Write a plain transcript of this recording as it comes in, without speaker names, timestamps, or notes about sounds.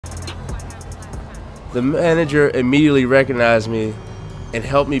The manager immediately recognized me and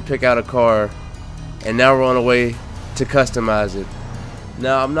helped me pick out a car, and now we're on our way to customize it.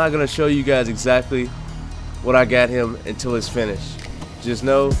 Now I'm not going to show you guys exactly what I got him until it's finished. Just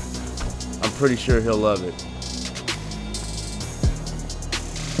know I'm pretty sure he'll love it.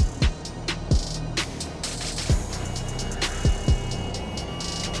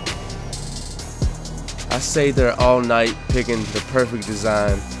 I stayed there all night picking the perfect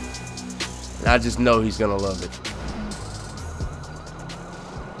design, and I just know he's gonna love it.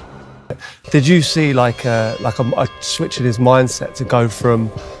 Did you see like a switch in his mindset to go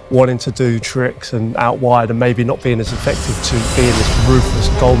from wanting to do tricks and out wide and maybe not being as effective to being this ruthless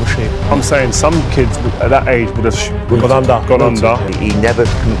goal machine? I'm saying some kids at that age would have gone under. He never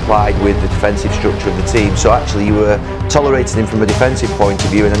complied with the defensive structure of the team, so actually you were tolerating him from a defensive point of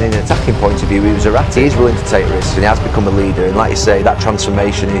view, and then in an attacking point of view he was erratic. He's willing to take risks and he has become a leader, and like you say, that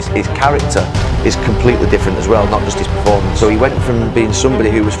transformation, his character is completely different as well, not just his performance. So he went from being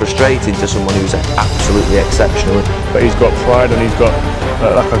somebody who was frustrating to someone who's absolutely exceptional. But he's got pride, and he's got,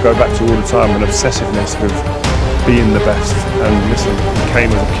 like I go back to all the time, an obsessiveness with being the best. And listen, he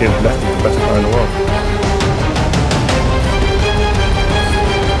came as a kid, left with the best player in the world.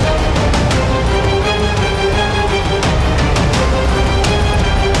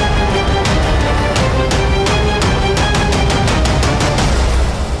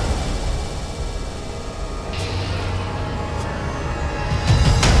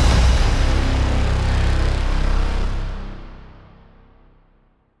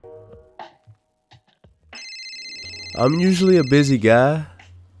 I'm usually a busy guy,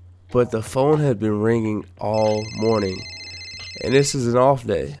 but the phone had been ringing all morning, and this is an off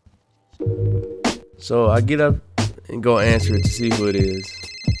day. So I get up and go answer it to see who it is.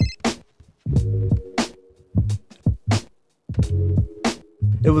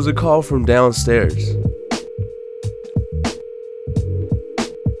 It was a call from downstairs.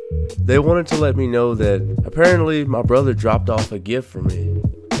 They wanted to let me know that apparently my brother dropped off a gift for me,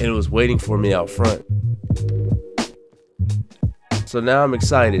 and it was waiting for me out front. So now I'm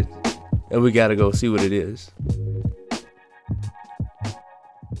excited, and we gotta go see what it is.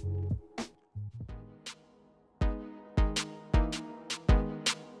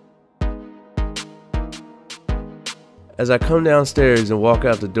 As I come downstairs and walk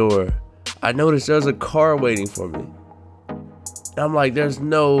out the door, I notice there's a car waiting for me. I'm like, there's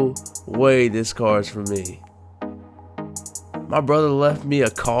no way this car is for me. My brother left me a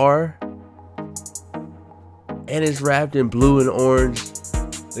car, and it's wrapped in blue and orange,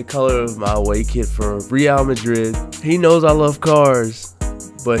 the color of my away kit for Real Madrid. He knows I love cars,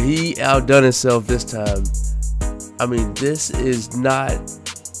 but he outdone himself this time. I mean, this is not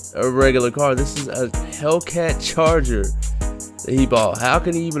a regular car. This is a Hellcat Charger that he bought. How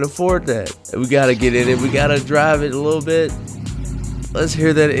can he even afford that? We gotta get in it. We gotta drive it a little bit. Let's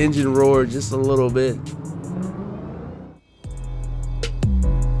hear that engine roar just a little bit.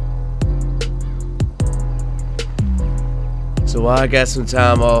 So while I got some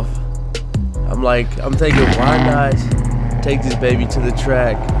time off, I'm thinking, why not take this baby to the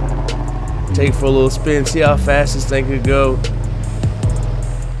track, take it for a little spin, see how fast this thing could go.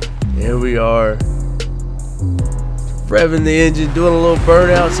 Here we are, revving the engine, doing a little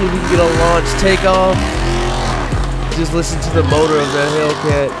burnout, see if we can get a launch, take off. Just listen to the motor of that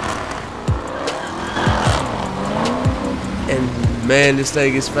Hellcat. And man, this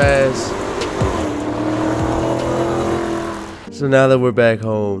thing is fast. So now that we're back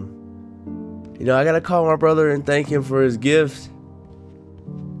home, you know, I gotta call my brother and thank him for his gift.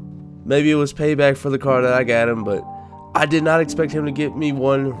 Maybe it was payback for the car that I got him, but I did not expect him to get me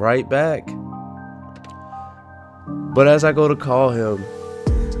one right back. But as I go to call him,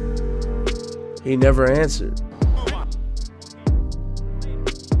 he never answered.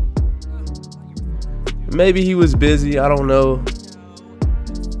 Maybe he was busy, I don't know.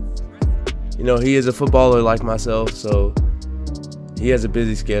 You know, he is a footballer like myself, so he has a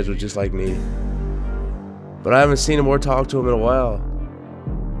busy schedule just like me. But I haven't seen him or talked to him in a while.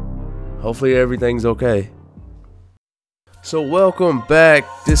 Hopefully everything's okay. So welcome back.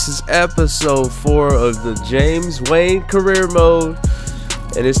 This is episode 4 of the James Wayne career mode.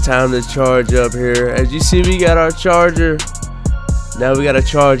 And it's time to charge up here. As you see, we got our charger. Now we got to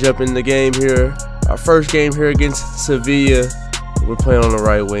charge up in the game here. Our first game here against Sevilla. We're playing on the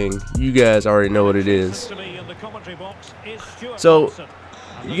right wing. You guys already know what it is. So,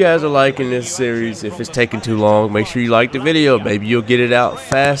 you guys are liking this series. If it's taking too long, make sure you like the video. Maybe you'll get it out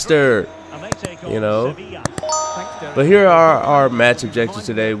faster. You know. But here are our match objectives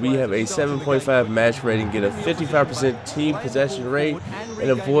today. We have a 7.5 match rating, get a 55% team possession rate, and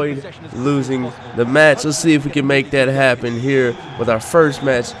avoid losing the match. Let's see if we can make that happen here with our first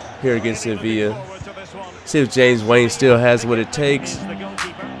match here against Sevilla. See if James Wayne still has what it takes.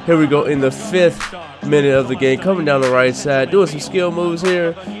 Here we go in the 5th minute of the game, coming down the right side, doing some skill moves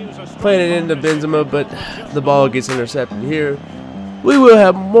here, playing it into Benzema, but the ball gets intercepted here. We will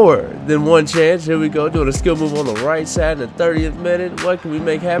have more than one chance. Here we go, doing a skill move on the right side in the 30th minute. What can we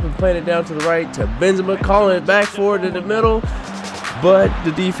make happen? Playing it down to the right to Benzema, calling it back forward in the middle, but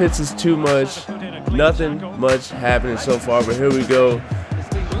the defense is too much. Nothing much happening so far, but here we go.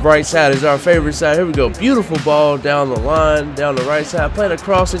 Right side is our favorite side. Here we go. Beautiful ball down the line, down the right side. Playing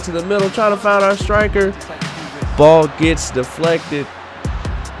across into the middle, trying to find our striker. Ball gets deflected.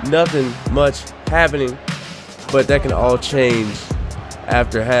 Nothing much happening, but that can all change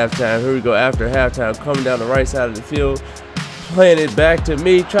after halftime. Here we go after halftime, coming down the right side of the field. Playing it back to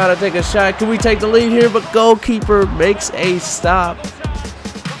me, trying to take a shot. Can we take the lead here? But goalkeeper makes a stop.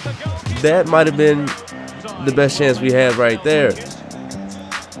 That might have been the best chance we had right there.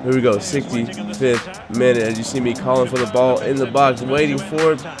 Here we go, 65th minute. As you see me calling for the ball in the box, waiting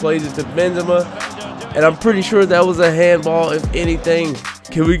for it, plays it to Benzema, and I'm pretty sure that was a handball, if anything.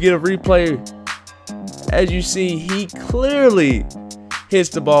 Can we get a replay? As you see, he clearly hits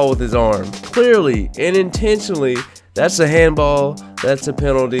the ball with his arm, clearly and intentionally. That's a handball, that's a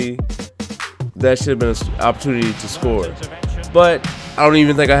penalty. That should have been an opportunity to score. But I don't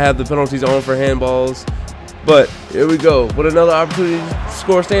even think I have the penalties on for handballs. But here we go with another opportunity to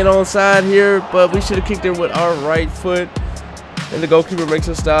score, staying on side here, but we should have kicked it with our right foot, and the goalkeeper makes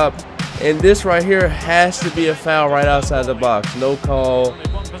a stop. And this right here has to be a foul right outside the box. No call.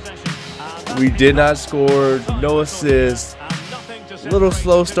 We did not score. No assist. Little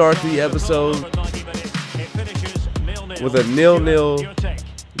slow start to the episode with a 0-0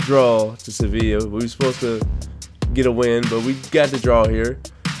 draw to Sevilla. We were supposed to get a win, but we got the draw here.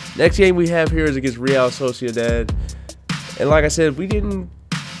 Next game we have here is against Real Sociedad. And like I said, we didn't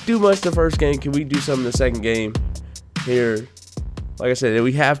do much the first game. Can we do something the second game here? Like I said,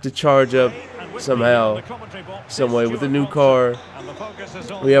 we have to charge up somehow, some way with a new car.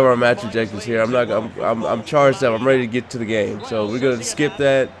 We have our match objectives here. I'm charged up. I'm ready to get to the game. So we're gonna skip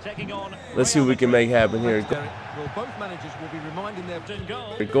that. Let's see what we can make happen here.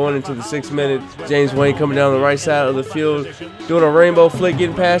 Going into the 6th minute, James Wayne coming down the right side of the field, doing a rainbow flick,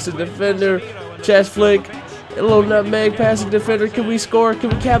 getting past the defender, chest flick, a little nutmeg past the defender. Can we score? Can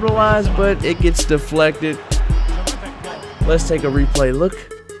we capitalize? But it gets deflected. Let's take a replay. Look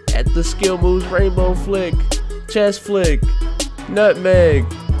at the skill moves: rainbow flick, chest flick, nutmeg,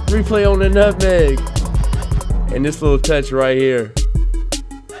 replay on the nutmeg, and this little touch right here.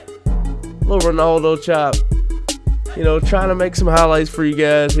 Little Ronaldo chop. You know, trying to make some highlights for you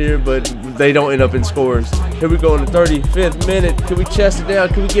guys here, but they don't end up in scores. Here we go in the 35th minute. Can we chest it down?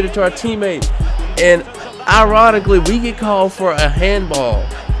 Can we get it to our teammate? And ironically, we get called for a handball,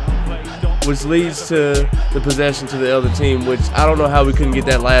 which leads to the possession to the other team, which I don't know how we couldn't get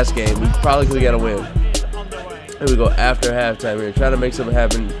that last game. We probably could have got a win. Here we go after halftime here. Trying to make something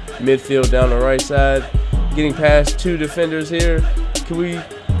happen. Midfield down the right side. Getting past 2 defenders here. Can we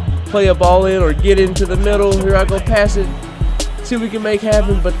play a ball in or get into the middle? Here I go, pass it, see what we can make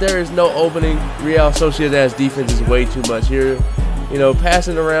happen, but there is no opening. Real Sociedad's defense is way too much here. You know,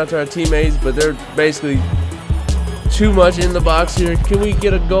 passing around to our teammates, but they're basically too much in the box here. Can we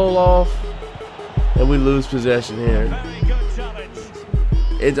get a goal off? And we lose possession here.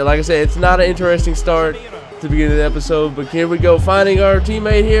 Like I said, it's not an interesting start to the beginning of the episode, but here we go, finding our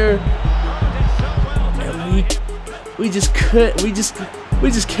teammate here. And we just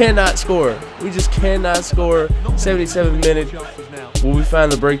cannot score. We just cannot score. 77th minute. Will we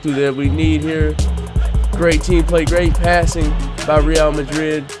find the breakthrough that we need here? Great team play, great passing by Real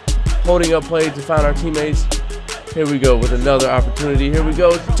Madrid. Holding up play to find our teammates. Here we go with another opportunity. Here we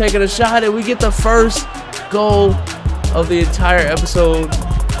go, taking a shot, and we get the first goal of the entire episode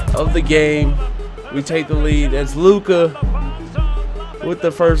of the game. We take the lead. That's Luka with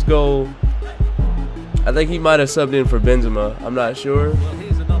the first goal. I think he might have subbed in for Benzema. I'm not sure.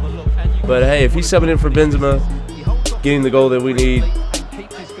 But hey, if he's subbing in for Benzema, getting the goal that we need,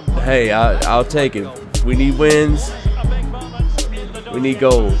 hey, I'll take it. We need wins. We need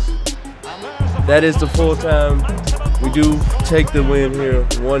goals. That is the full time. We do take the win here,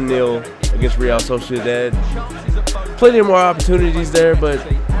 1-0 against Real Sociedad. Plenty more opportunities there, but,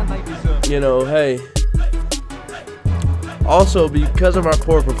 you know, hey. Also, because of our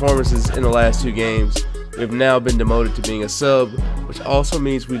poor performances in the last 2 games, we've now been demoted to being a sub, which also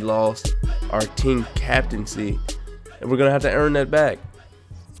means we lost our team captaincy. and we're gonna have to earn that back.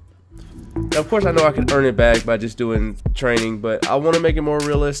 Now, of course, I know I can earn it back by just doing training, but I want to make it more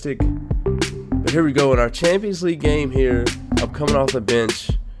realistic. But here we go in our Champions League game here. I'm coming off the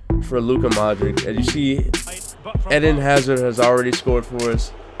bench for Luka Modric. As you see, Eden Hazard has already scored for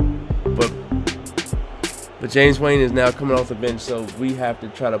us, but James Wayne is now coming off the bench, so we have to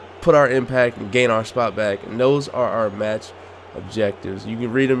try to put our impact and gain our spot back, and those are our match objectives. You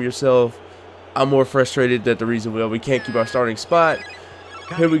can read them yourself. I'm more frustrated that the reason we can't keep our starting spot.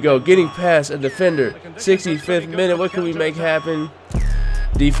 Here we go, getting past a defender, 65th minute. What can we make happen?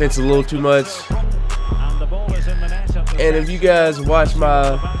 Defense a little too much. And if you guys watch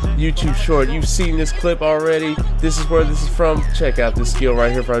my YouTube short, you've seen this clip already. This is where this is from. Check out this skill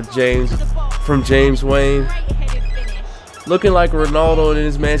right here from James Wayne. Looking like Ronaldo in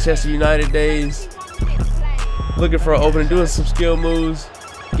his Manchester United days. Looking for an opening, doing some skill moves,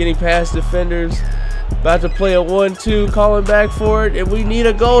 getting past defenders. About to play a 1-2, calling back for it, and we need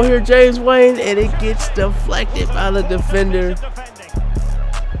a goal here, James Wayne, and it gets deflected by the defender.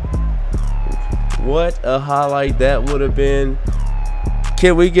 What a highlight that would have been.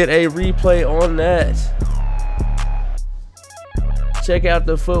 Can we get a replay on that? Check out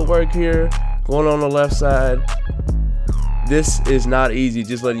the footwork here, going on the left side. This is not easy,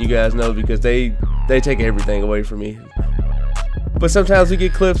 just letting you guys know, because they take everything away from me. But sometimes we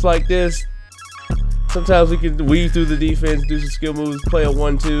get clips like this. Sometimes we can weave through the defense, do some skill moves, play a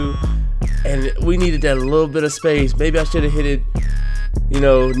 1-2, and we needed that little bit of space. Maybe I should have hit it, you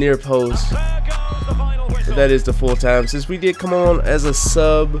know, near post. But that is the full time. Since we did come on as a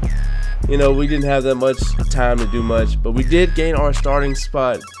sub, you know, we didn't have that much time to do much, but we did gain our starting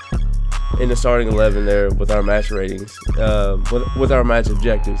spot in the starting 11 there with our match ratings, with our match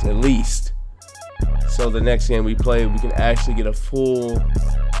objectives at least. So the next game we play, we can actually get a full,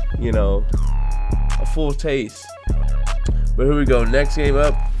 you know, a full taste. But here we go, next game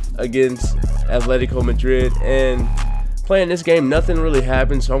up against Atletico Madrid, and playing this game, nothing really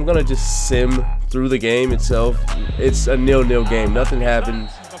happened, so I'm gonna just sim through the game itself. It's a 0-0 game, nothing happened,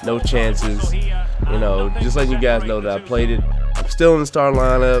 no chances, you know, just letting you guys know that I played it. I'm still in the start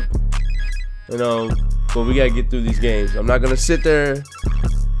lineup, you know, but we gotta get through these games. I'm not gonna sit there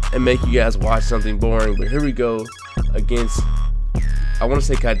and make you guys watch something boring, but here we go against, I want to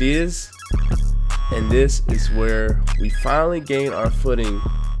say Cadiz. And this is where we finally gain our footing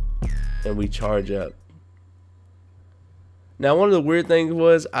and we charge up. Now, one of the weird things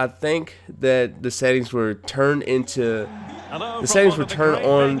was, I think that the settings were turned into, the settings were turned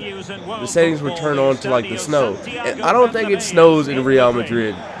on to like the snow. And I don't think it snows in Real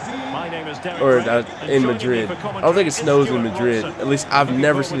Madrid. Or in Madrid. I don't think it snows in Madrid. At least I've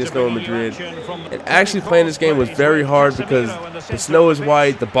never seen it snow in Madrid. And actually playing this game was very hard because the snow is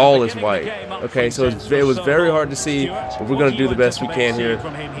white, the ball is white. Okay, so it was very hard to see, but we're going to do the best we can here.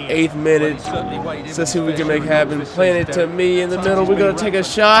 8th minute. Let's see what we can make happen. Playing it to me in the middle. We're going to take a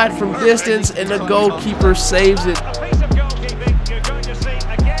shot from distance, and the goalkeeper saves it.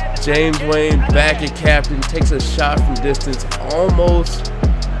 James Wayne, back at captain, takes a shot from distance, almost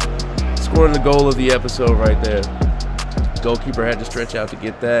scoring the goal of the episode right there. Goalkeeper had to stretch out to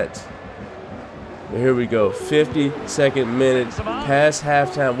get that. But here we go, 52nd minute, past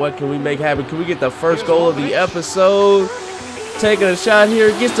halftime. What can we make happen? Can we get the first goal of the episode? Taking a shot here,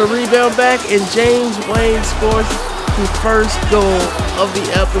 gets the rebound back, and James Wayne scores the first goal of the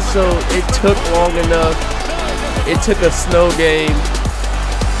episode. It took long enough. It took a snow game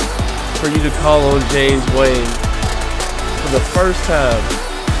for you to call on James Wayne. For the first time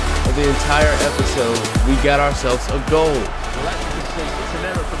of the entire episode, we got ourselves a goal.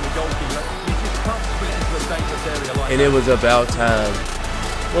 And it was about time.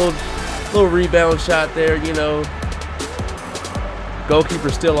 Little rebound shot there, you know. Goalkeeper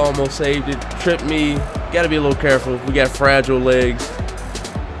still almost saved it. Tripped me. Got to be a little careful. We got fragile legs.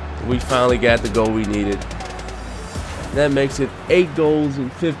 We finally got the goal we needed. That makes it 8 goals in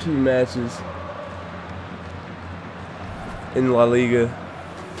 15 matches in La Liga.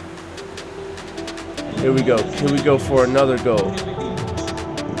 Here we go. Here we go for another goal.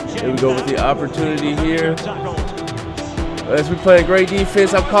 Here we go with the opportunity here. As we play great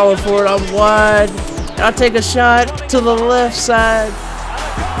defense, I'm calling for it. I'm wide. I take a shot to the left side,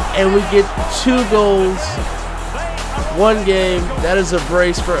 and we get 2 goals. 1 game. That is a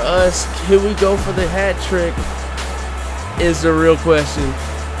brace for us. Can we go for the hat trick? Is the real question.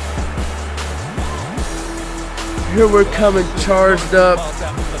 Here we're coming charged up.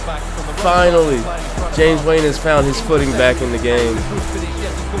 Finally, James Wayne has found his footing back in the game.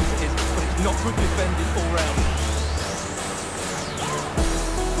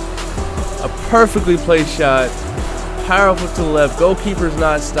 A perfectly placed shot powerful to the left. Goalkeeper's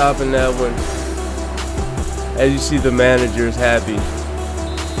not stopping that one. As you see, the manager is happy.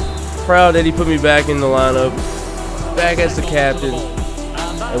 Proud that he put me back in the lineup, back as the captain,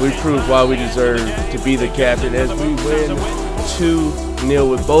 and we proved why we deserve to be the captain as we win 2-0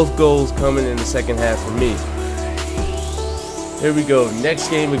 with both goals coming in the second half for me. Here we go, next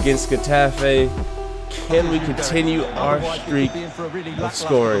game against Getafe. Can we continue our streak of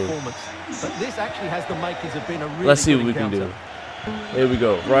scoring? Let's see what we can do. Here we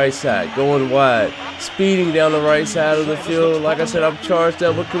go, right side, going wide, speeding down the right side of the field. Like I said, I'm charged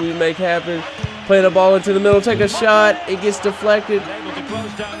up. What can we make happen? Playing the ball into the middle, take a shot. It gets deflected,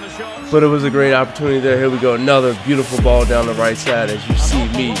 but it was a great opportunity there. Here we go, another beautiful ball down the right side as you see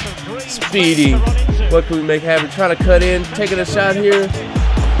me speeding. What can we make happen? Trying to cut in, taking a shot here.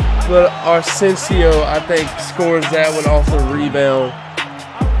 But Arsenio, I think, scores that one off the rebound.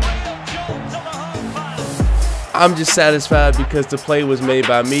 I'm just satisfied because the play was made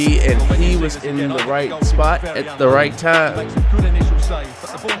by me and he was in the right spot at the right time.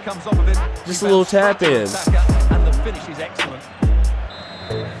 Just a little tap in.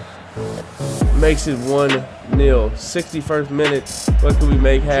 Makes it 1-0. 61st minute. What can we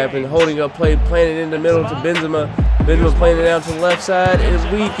make happen? Holding up play, playing it in the middle to Benzema. Benzema playing it out to the left side.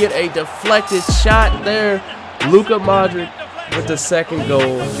 And we get a deflected shot there. Luka Modric with the second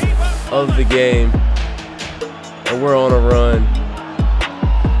goal of the game. And we're on a run.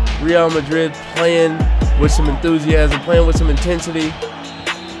 Real Madrid playing with some enthusiasm, playing with some intensity.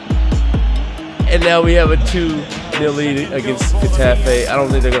 And now we have a 2-0 lead against Getafe. I don't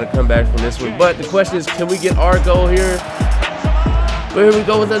think they're going to come back from this one. But the question is, can we get our goal here? But here we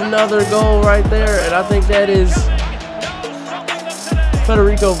go with another goal right there. And I think that is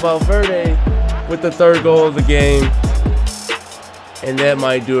Federico Valverde with the third goal of the game. And that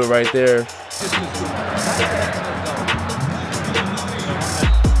might do it right there.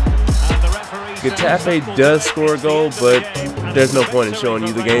 Getafe does score a goal, but there's no point in showing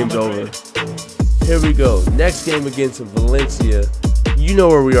you. The game's over. Here we go. Next game against Valencia. You know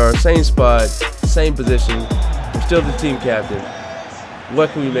where we are. Same spot, same position. We're still the team captain.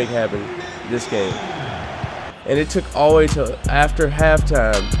 What can we make happen this game? And it took all the way to after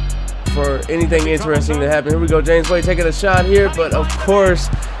halftime for anything interesting to happen. Here we go. James Wayne taking a shot here, but of course,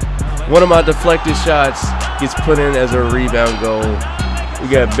 one of my deflected shots gets put in as a rebound goal. We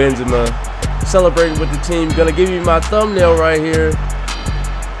got Benzema celebrating with the team. Gonna give you my thumbnail right here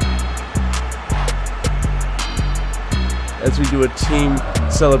as we do a team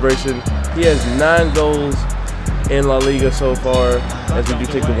celebration. He has 9 goals in La Liga so far as we do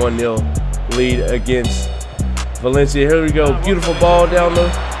take the 1-0 lead against Valencia. Here we go, beautiful ball down the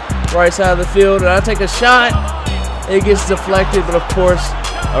right side of the field, and I take a shot. It gets deflected, but of course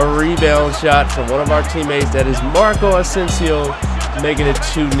a rebound shot from one of our teammates. That is Marco Asensio, making it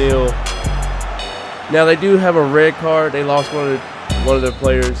 2-0. Now they do have a red card. They lost one of their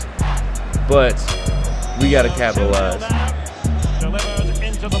players, but we got to capitalize.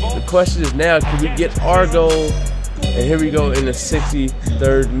 The question is now, can we get our goal? And here we go in the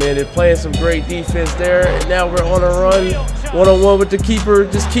 63rd minute, playing some great defense there. And now we're on a run, one-on-one with the keeper.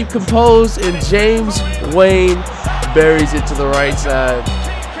 Just keep composed, and James Wayne buries it to the right side.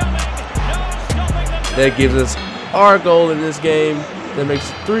 That gives us our goal in this game. That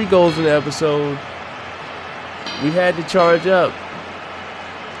makes 3 goals in the episode. We had to charge up.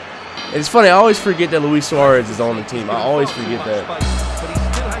 And it's funny, I always forget that Luis Suarez is on the team. I always forget that.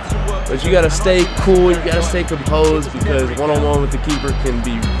 But you got to stay cool, you got to stay composed, because one-on-one with the keeper can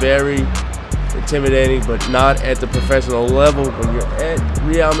be very intimidating, but not at the professional level. When you're at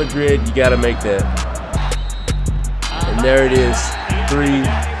Real Madrid, you got to make that. And there it is,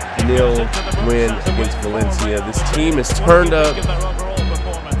 3-0 win against Valencia. This team is turned up.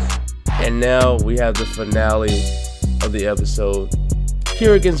 And now we have the finale of the episode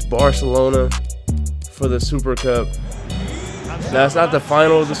here against Barcelona for the Super Cup. Now, it's not the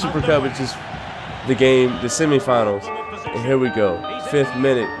final of the Super Cup, it's just the game, the semifinals. And here we go, 5th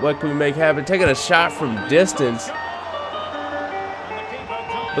minute. What can we make happen? Taking a shot from distance,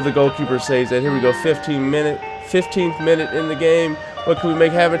 but the goalkeeper saves that. Here we go, 15th minute in the game. What can we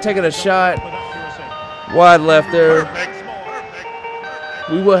make happen? Taking a shot, wide left there.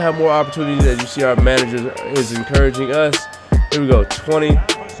 We will have more opportunities, as you see our manager is encouraging us. Here we go,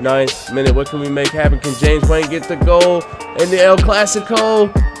 29th minute. What can we make happen? Can James Wayne get the goal in the El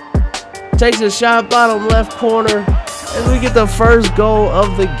Clasico? Takes a shot, bottom left corner, and we get the first goal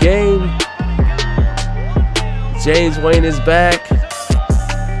of the game. James Wayne is back.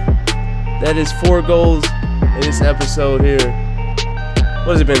 That is 4 goals in this episode here.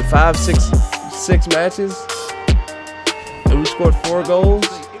 What has it been, 5, 6 matches? scored 4 goals.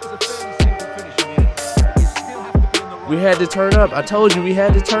 We had to turn up. I told you we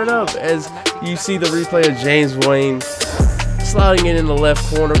had to turn up. As you see the replay of James Wayne sliding it in the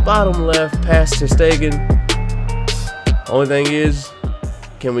left corner, bottom left, past Ter Stegen. Only thing is,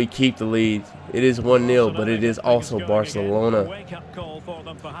 can we keep the lead? It is 1-0, but it is also Barcelona.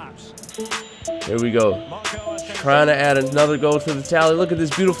 Here we go. Trying to add another goal to the tally. Look at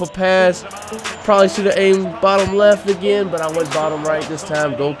this beautiful pass. Probably should have aimed bottom left again, but I went bottom right this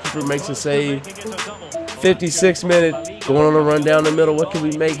time. Goalkeeper makes a save. 56 minute, going on a run down the middle. What can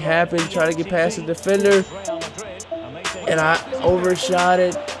we make happen? Try to get past the defender. And I overshot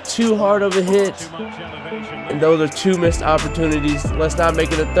it. Too hard of a hit. And those are 2 missed opportunities. Let's not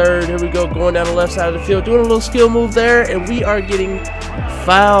make it a third. Here we go, going down the left side of the field. Doing a little skill move there, and we are getting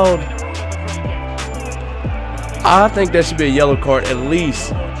fouled. I think that should be a yellow card at least.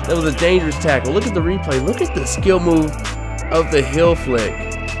 That was a dangerous tackle. Look at the replay. Look at the skill move of the heel flick.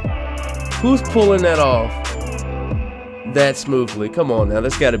 Who's pulling that off that smoothly? Come on now,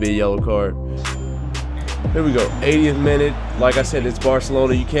 that's got to be a yellow card. Here we go, 80th minute. Like I said, it's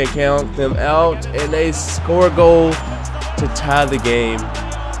Barcelona. You can't count them out. And they score a goal to tie the game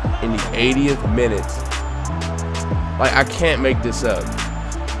in the 80th minute. Like, I can't make this up.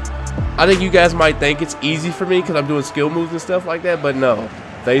 I think you guys might think it's easy for me because I'm doing skill moves and stuff like that, but no.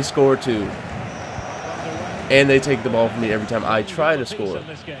 They score too. And they take the ball from me every time I try to score.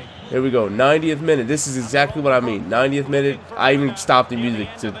 Here we go, 90th minute. This is exactly what I mean. 90th minute. I even stopped the music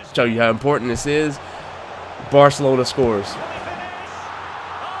to show you how important this is. Barcelona scores.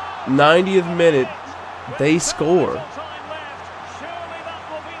 90th minute, they score.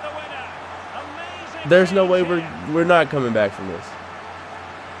 There's no way we're not coming back from this.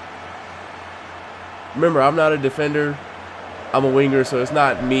 Remember, I'm not a defender. I'm a winger, so it's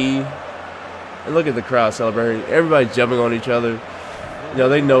not me. And look at the crowd celebrating. Everybody's jumping on each other. You know,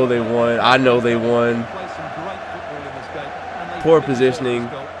 they know they won. I know they won. Poor positioning.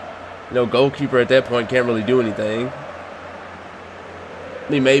 You know, goalkeeper at that point can't really do anything. I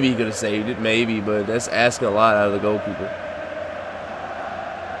mean, maybe he could have saved it, maybe, but that's asking a lot out of the goalkeeper.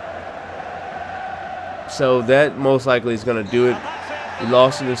 So that most likely is going to do it. We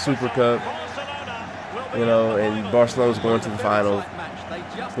lost in the Super Cup, you know, and Barcelona's going to the final.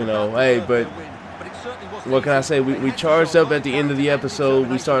 You know, hey, but what can I say? We charged up at the end of the episode.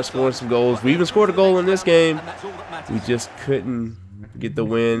 We started scoring some goals. We even scored a goal in this game. We just couldn't get the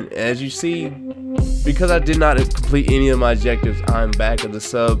win. As you see, because I did not complete any of my objectives, I'm back as a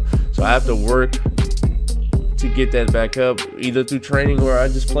sub. So I have to work to get that back up, either through training or I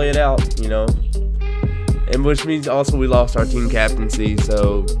just play it out, you know. And which means also we lost our team captaincy,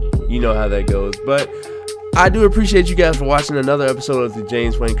 so you know how that goes. But I do appreciate you guys for watching another episode of the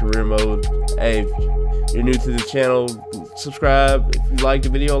James Wayne Career Mode. Hey, if you're new to the channel, subscribe. If you like the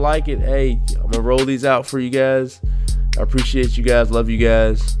video, like it. Hey, I'm going to roll these out for you guys. I appreciate you guys, love you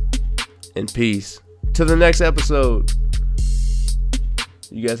guys, and peace. To the next episode.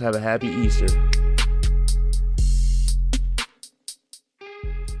 You guys have a happy Easter.